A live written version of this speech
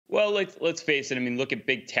Well, let's face it. I mean, look at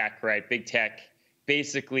big tech, right? Big tech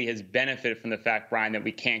basically has benefited from the fact, Brian, that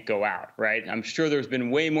we can't go out, right? I'm sure there's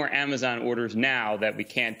been way more Amazon orders now that we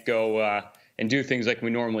can't go and do things like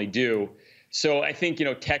we normally do. So I think,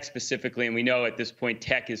 tech specifically, and we know at this point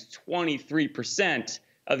tech is 23%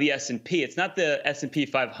 of the S&P. It's not the S&P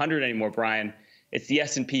 500 anymore, Brian. It's the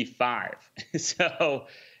S&P 5. So,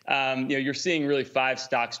 you're seeing really 5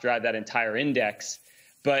 stocks drive that entire index.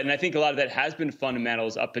 And I think a lot of that has been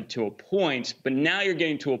fundamentals up until a point. But now you're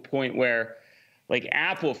getting to a point where, like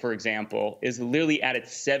Apple, for example, is literally at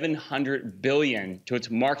its $700 billion to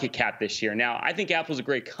its market cap this year. Now, I think Apple's a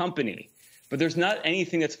great company, but there's not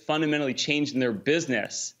anything that's fundamentally changed in their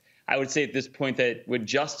business, I would say at this point, that would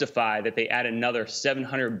justify that they add another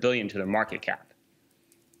 $700 billion to their market cap.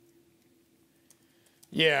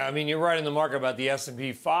 Yeah, I mean, you're right in the market about the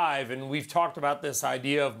S&P 5, and we've talked about this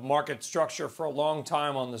idea of market structure for a long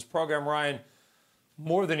time on this program, Ryan,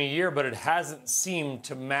 more than a year, but it hasn't seemed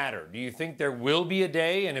to matter. Do you think there will be a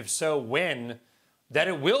day, and if so, when, that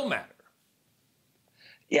it will matter?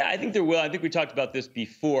 Yeah, I think there will. I think we talked about this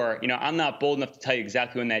before. I'm not bold enough to tell you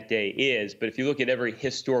exactly when that day is, but if you look at every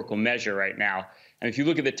historical measure right now, and if you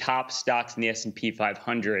look at the top stocks in the S&P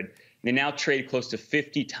 500, they now trade close to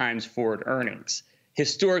 50 times forward earnings.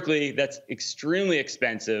 Historically, that's extremely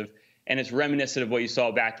expensive, and it's reminiscent of what you saw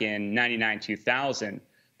back in 99, 2000.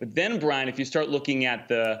 But then, Brian, if you start looking at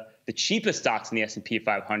the cheapest stocks in the S&P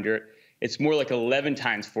 500, it's more like 11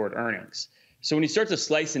 times forward earnings. So when you start to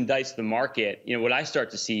slice and dice the market, what I start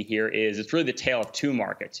to see here is it's really the tale of two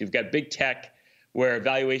markets. You've got big tech, where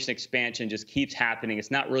valuation expansion just keeps happening.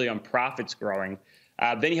 It's not really on profits growing.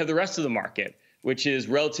 Then you have the rest of the market, which is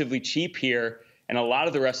relatively cheap here. And a lot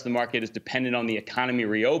of the rest of the market is dependent on the economy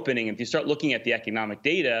reopening. And if you start looking at the economic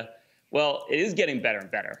data, well, it is getting better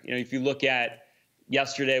and better. If you look at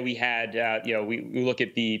yesterday, we had, we look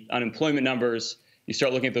at the unemployment numbers. You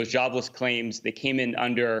start looking at those jobless claims. They came in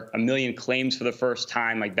under 1 million claims for the first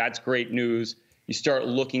time. Like, that's great news. You start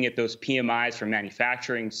looking at those PMIs for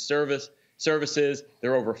manufacturing services.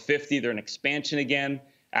 They're over 50. They're in expansion again.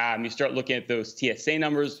 You start looking at those TSA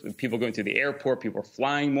numbers, people going through the airport, people are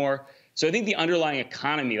flying more. So I think the underlying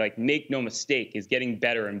economy, make no mistake, is getting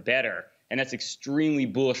better and better. And that's extremely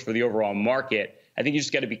bullish for the overall market. I think you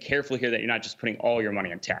just got to be careful here that you're not just putting all your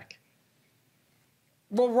money in tech.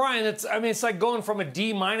 Well, Ryan, it's like going from a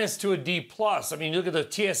D- to a D+. I mean, you look at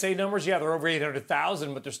the TSA numbers. Yeah, they're over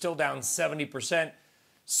 800,000, but they're still down 70%.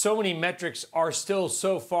 So many metrics are still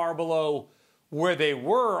so far below where they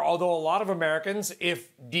were, although a lot of Americans,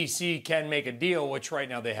 if D.C. can make a deal, which right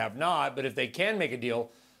now they have not, but if they can make a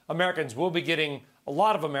deal, a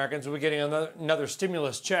lot of Americans will be getting another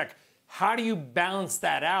stimulus check. How do you balance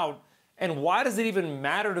that out? And why does it even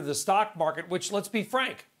matter to the stock market, which, let's be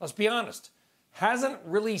frank, let's be honest, hasn't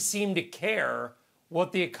really seemed to care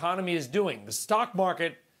what the economy is doing? The stock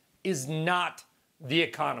market is not the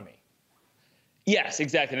economy. Yes,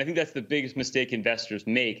 exactly. And I think that's the biggest mistake investors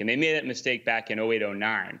make. And they made that mistake back in 08,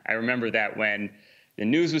 09. I remember that when the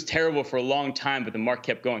news was terrible for a long time, but the market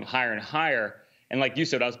kept going higher and higher. And like you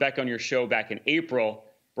said, I was back on your show back in April,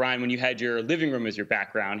 Brian, when you had your living room as your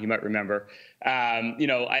background, you might remember.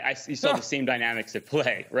 You saw the same dynamics at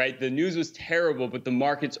play, right? The news was terrible, but the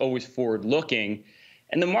market's always forward-looking.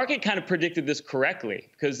 And the market kind of predicted this correctly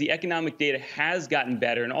because the economic data has gotten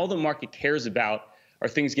better, and all the market cares about are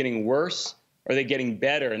things getting worse or are they getting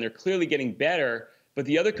better? And they're clearly getting better, but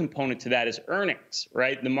the other component to that is earnings,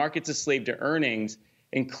 right? The market's a slave to earnings.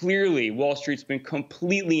 And clearly, Wall Street's been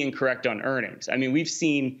completely incorrect on earnings. I mean, we've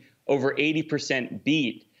seen over 80%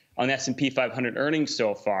 beat on S&P 500 earnings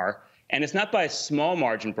so far. And it's not by a small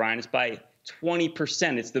margin, Brian. It's by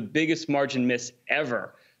 20%. It's the biggest margin miss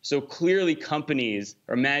ever. So clearly, companies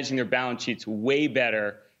are managing their balance sheets way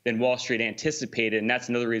better than Wall Street anticipated. And that's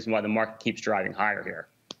another reason why the market keeps driving higher here.